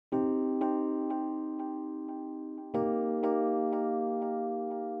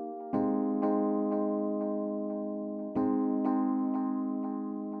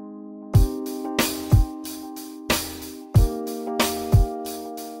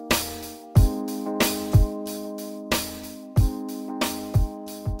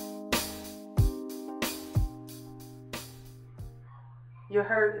Your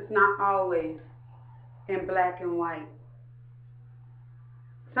hurt is not always in black and white.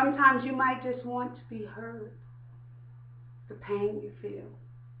 Sometimes you might just want to be heard. The pain you feel.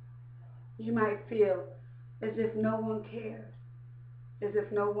 You might feel as if no one cares, as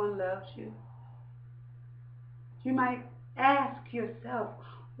if no one loves you. You might ask yourself,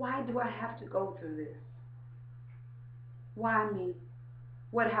 why do I have to go through this? Why me?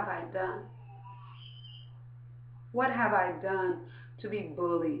 What have I done? What have I done to be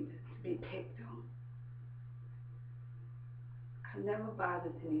bullied, to be picked on? I never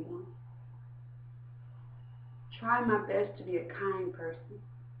bothered anyone. Try my best to be a kind person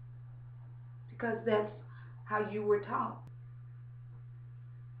because that's how you were taught.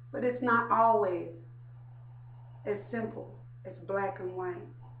 But it's not always as simple as black and white.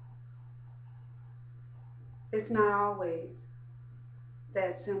 It's not always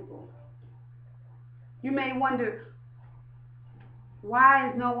that simple. You may wonder, why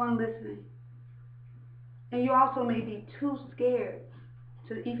is no one listening? And you also may be too scared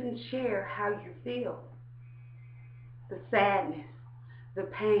to even share how you feel. The sadness, the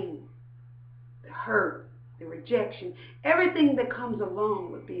pain, the hurt, the rejection, everything that comes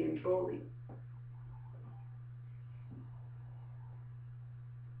along with being bullied.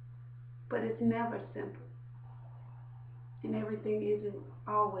 But it's never simple. And everything isn't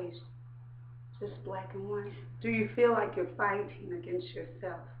always just black and white. Do you feel like you're fighting against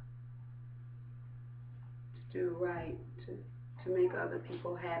yourself to do right, to make other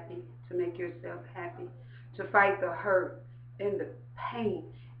people happy, to make yourself happy, to fight the hurt and the pain?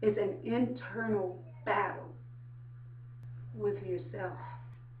 It's an internal battle with yourself.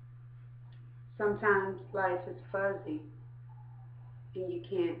 Sometimes life is fuzzy and you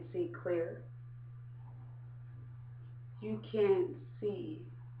can't see clear. You can't see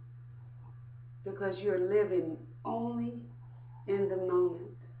because you're living only in the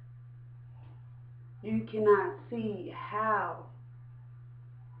moment. You cannot see how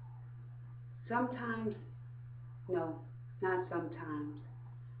sometimes, no, not sometimes,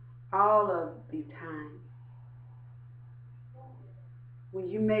 all of the time, when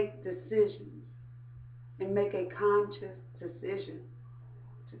you make decisions and make a conscious decision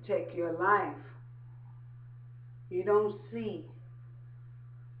to take your life, you don't see,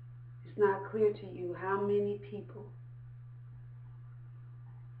 it's not clear to you how many people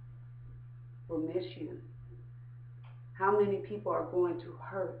will miss you, how many people are going to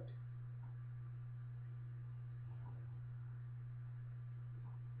hurt.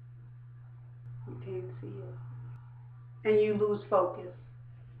 You can't see it. And you lose focus.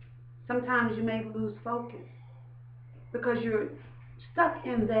 Sometimes you may lose focus because you're stuck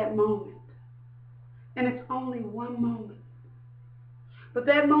in that moment. And it's only one moment. But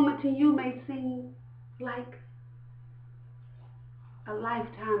that moment to you may seem like a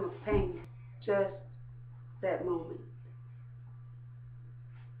lifetime of pain. Just that moment.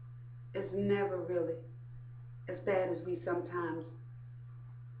 It's never really as bad as we sometimes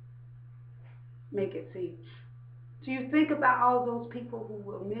make it seem. Do you think about all those people who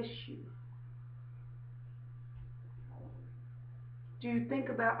will miss you? Do you think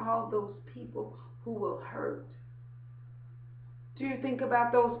about all those people who will hurt? Do you think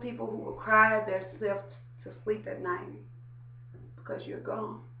about those people who will cry themselves to sleep at night because you're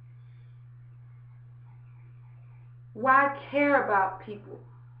gone? Why care about people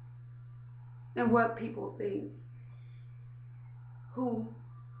and what people think who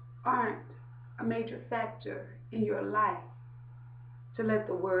aren't a major factor in your life, to let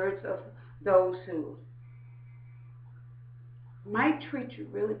the words of those who might treat you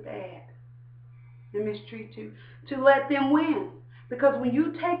really bad and mistreat you, to let them win? Because when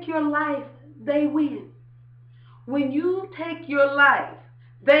you take your life, they win. When you take your life,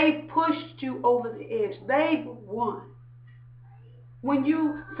 they pushed you over the edge. They've won. When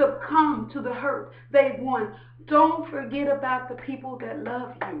you succumb to the hurt, they've won. Don't forget about the people that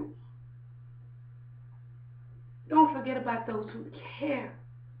love you. Don't forget about those who care.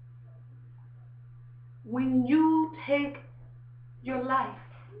 When you take your life,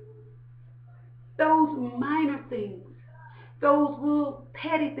 those minor things, those little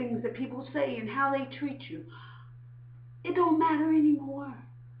petty things that people say and how they treat you, it don't matter anymore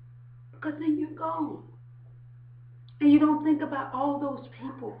because then you're gone. And you don't think about all those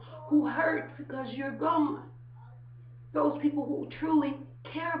people who hurt because you're gone. Those people who truly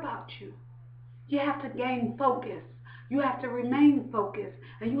care about you. You have to gain focus. You have to remain focused.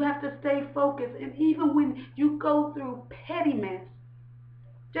 And you have to stay focused. And even when you go through petty mess,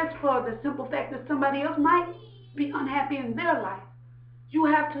 just for the simple fact that somebody else might be unhappy in their life, you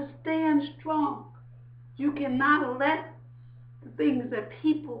have to stand strong. You cannot let the things that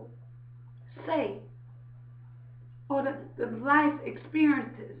people say, or the life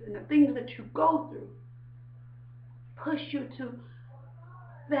experiences and the things that you go through push you to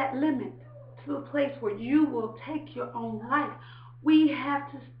that limit, to a place where you will take your own life. We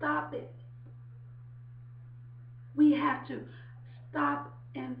have to stop it. We have to stop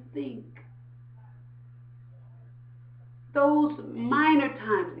and think. Those minor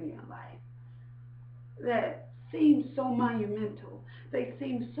times in your life that seem so monumental, they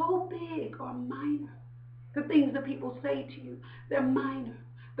seem so big or minor. The things that people say to you, they're minor.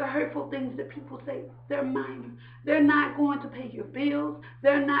 The hurtful things that people say, they're minor. They're not going to pay your bills.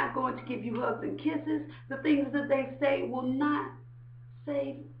 They're not going to give you hugs and kisses. The things that they say will not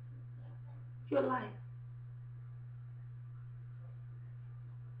save your life.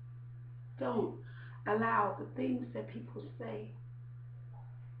 Don't allow the things that people say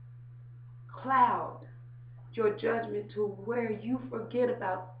cloud your judgment to where you forget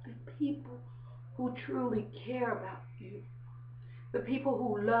about the people who truly care about you, the people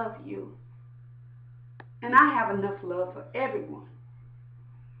who love you. And I have enough love for everyone.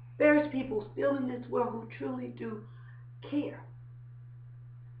 There's people still in this world who truly do care.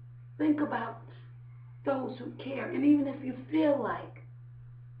 Think about those who care. And even if you feel like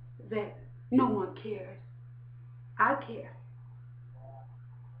that no one cares, I care.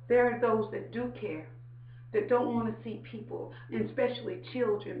 There are those that do care, that don't want to see people, and especially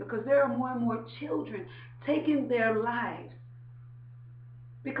children, because there are more and more children taking their lives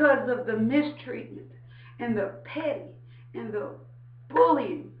because of the mistreatment and the petty and the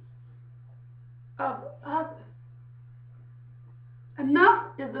bullying of others. Enough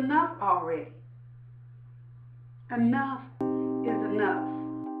is enough already. Enough is enough.